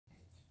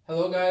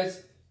Hello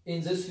guys,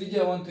 in this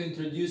video I want to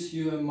introduce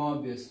you a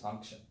Mobius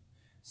function.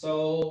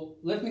 So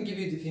let me give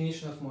you a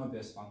definition of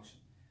Mobius function.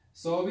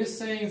 So we're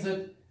saying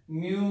that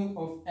mu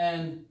of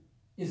n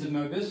is a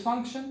Mobius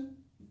function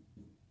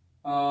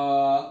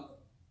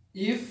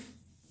if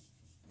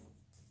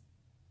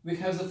we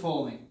have the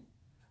following.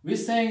 We're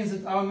saying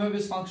that our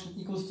Mobius function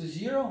equals to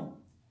 0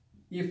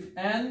 if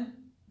n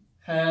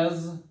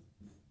has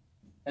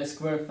a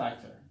square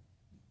factor.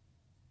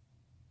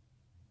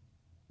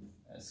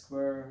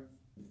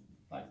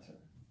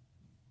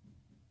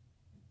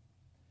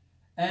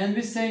 And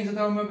we're saying that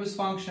our Mobius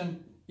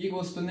function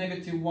equals to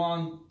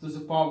 -1 to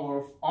the power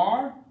of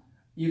r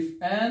if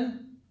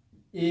n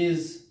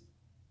is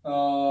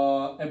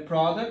a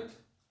product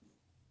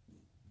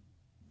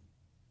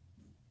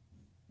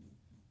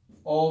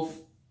of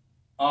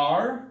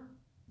r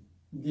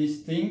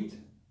distinct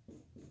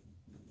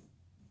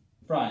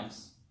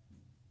primes.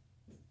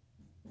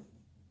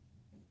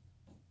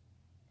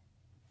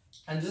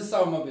 And this is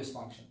our Mobius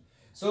function.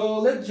 So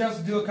let's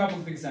just do a couple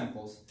of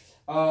examples.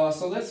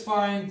 So let's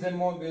find the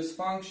Mobius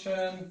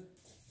function.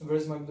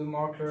 Where's my blue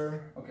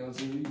marker? Okay, let's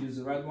use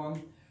the red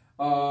one.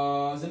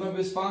 The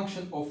Mobius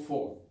function of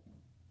 4.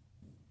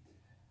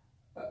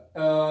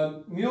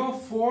 Mu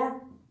of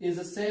 4 is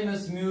the same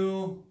as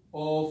mu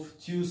of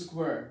 2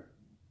 squared.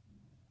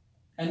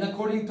 And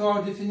according to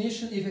our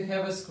definition, if we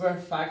have a square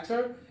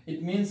factor,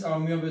 it means our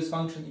Mobius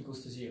function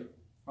equals to 0.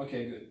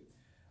 Okay, good.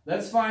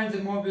 Let's find the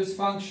Mobius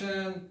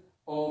function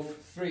of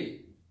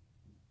 3.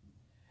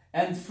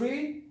 And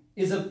 3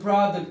 is a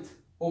product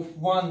of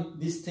one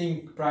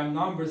distinct prime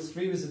number,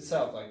 3 with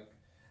itself.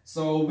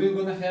 So we're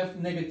going to have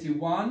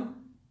 -1,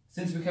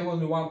 since we have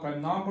only one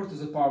prime number, to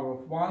the power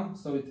of 1,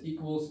 so it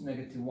equals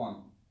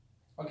 -1.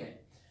 Okay,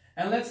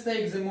 and let's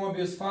take the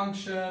Mobius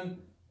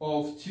function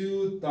of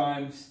 2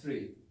 times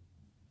 3.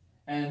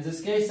 And in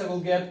this case I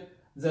will get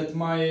that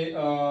my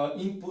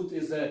input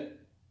is a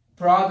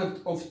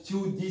product of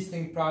two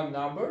distinct prime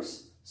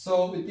numbers,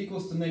 so it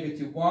equals to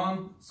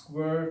 -1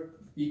 squared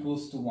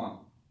equals to 1.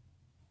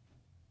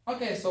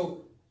 Okay, so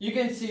you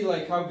can see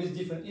how with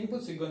different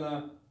inputs we're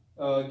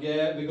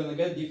gonna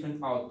get different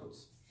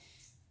outputs.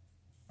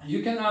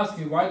 You can ask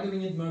me, why do we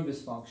need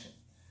Mobius function?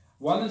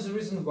 One of the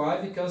reasons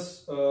why,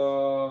 because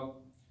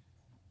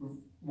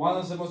one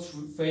of the most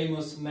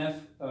famous math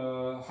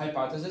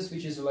hypothesis,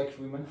 which is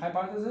Riemann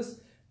hypothesis,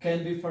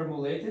 can be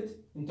formulated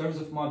in terms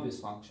of Mobius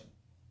function.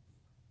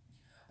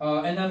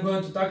 And I'm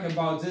going to talk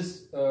about this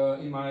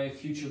in my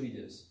future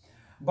videos.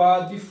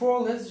 But before,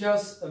 let's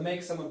just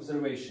make some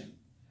observation.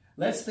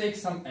 Let's take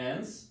some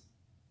n's.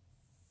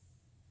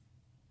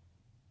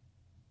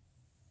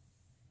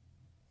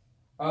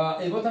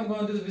 And what I'm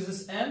going to do with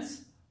these n's,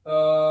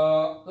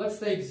 let's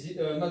take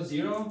not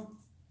 0.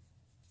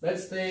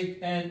 Let's take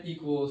n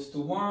equals to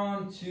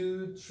 1,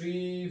 2,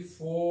 3,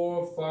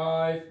 4,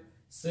 5,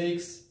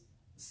 6,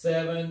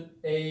 7,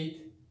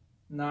 8,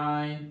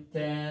 9,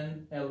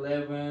 10,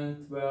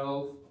 11,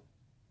 12,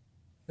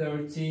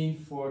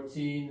 13,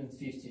 14, and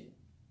 15.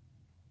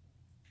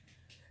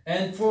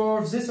 And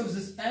for this of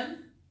this n,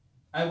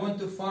 I want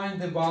to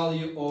find the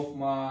value of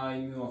my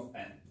mu of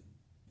n.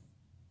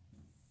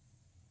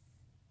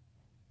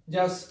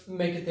 Just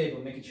make a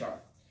table, make a chart.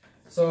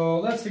 So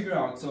let's figure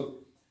out. So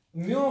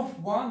mu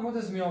of 1, what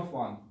is mu of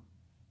 1?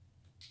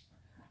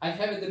 I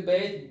have a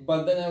debate,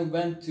 but then I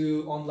went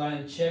to online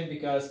and checked,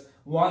 because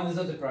 1 is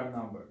not a prime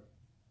number.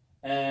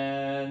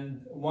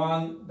 And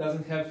 1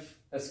 doesn't have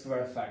a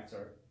square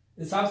factor.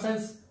 In some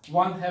sense,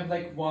 1 have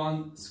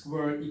 1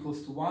 squared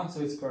equals to 1,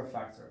 so it's square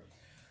factor.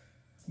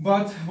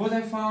 But what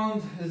I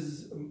found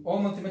is all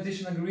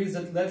mathematicians agree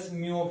that let's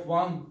mu of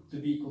 1 to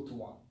be equal to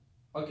 1.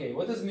 Okay,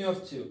 what is mu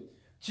of 2?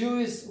 2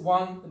 is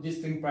one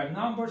distinct prime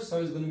number,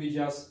 so it's going to be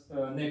just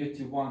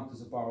 -1 to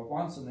the power of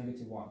 1, so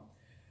 -1.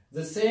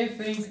 The same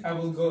thing I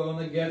will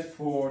gonna get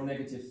for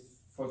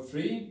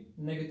 3,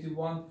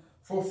 -1.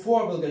 For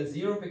 4 we'll get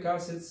 0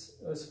 because it's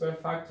a square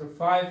factor.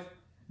 5,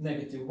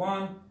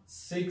 -1.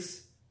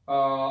 6,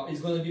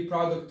 it's going to be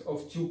product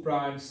of two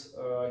primes,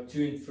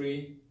 2 and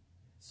 3,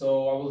 so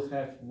I will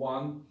have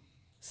 1.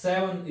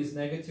 7 is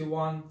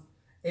 -1.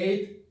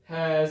 8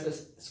 has a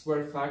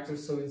square factor,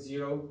 so it's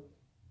 0.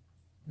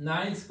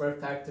 9 square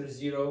factor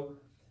 0.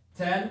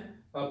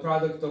 10 a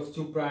product of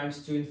two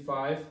primes, 2 and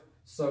 5,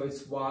 so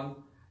it's 1.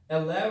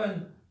 11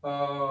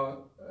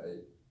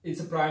 it's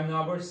a prime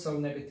number, so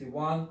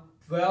 -1.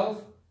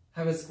 12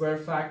 have a square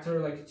factor,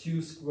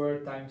 2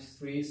 squared times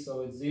 3,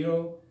 so it's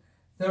 0.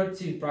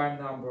 13 prime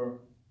number,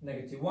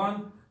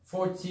 -1.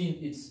 14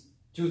 is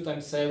 2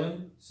 times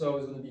 7, so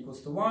it's going to be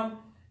equals to 1.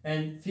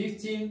 And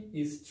 15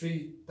 is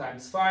 3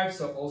 times 5,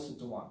 so also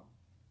to 1.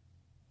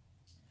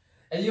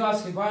 And you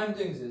ask me why I'm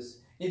doing this.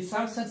 In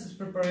some sense, it's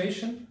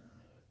preparation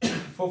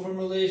for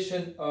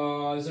formulation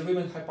the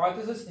Riemann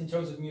hypothesis in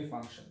terms of mu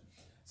function.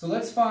 So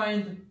let's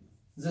find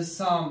the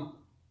sum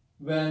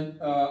when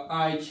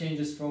I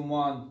changes from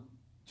 1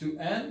 to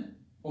n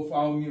of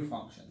our mu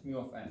function, mu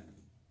of n.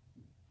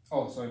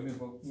 Oh, sorry,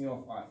 mu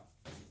of I.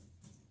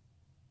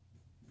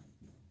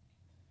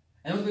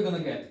 And what we're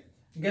gonna get?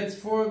 gets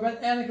for when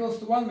n equals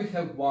to 1 we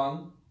have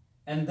 1,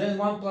 and then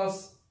 1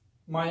 plus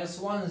minus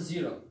 1 is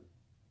 0.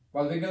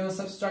 But we're gonna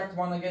subtract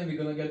 1 again, we're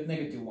gonna get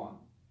negative 1.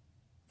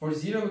 For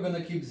 0 we're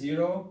gonna keep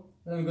 0,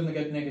 then we're gonna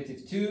get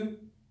negative 2,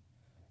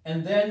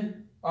 and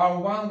then our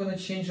 1 gonna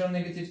change our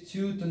negative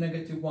 2 to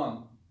negative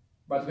 1.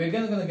 But we're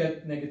gonna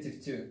get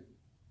negative 2.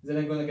 Then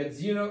I'm gonna get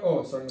 0,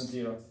 oh sorry, not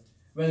 0.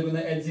 When I'm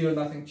gonna add 0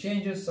 nothing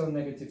changes, so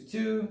negative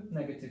 2,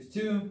 negative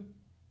 2.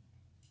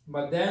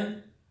 But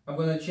then I'm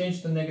gonna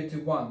change to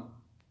negative 1.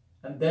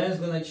 And then it's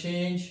gonna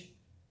change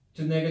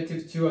to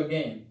negative 2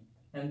 again.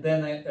 And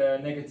then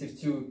negative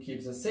 2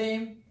 keeps the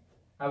same.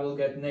 I will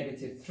get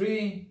negative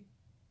 3,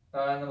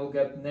 and I will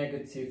get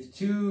negative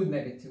 2,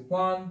 negative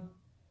 1.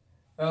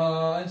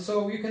 And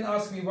so you can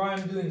ask me why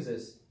I'm doing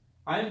this.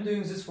 I'm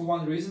doing this for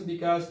one reason,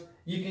 because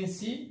you can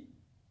see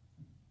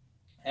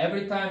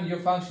every time your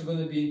function is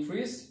going to be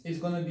increased, it's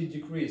going to be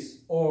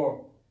decreased.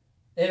 Or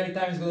every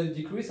time it's going to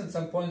decrease, at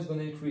some point it's going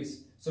to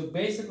increase. So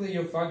basically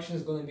your function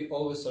is going to be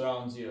always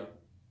around 0.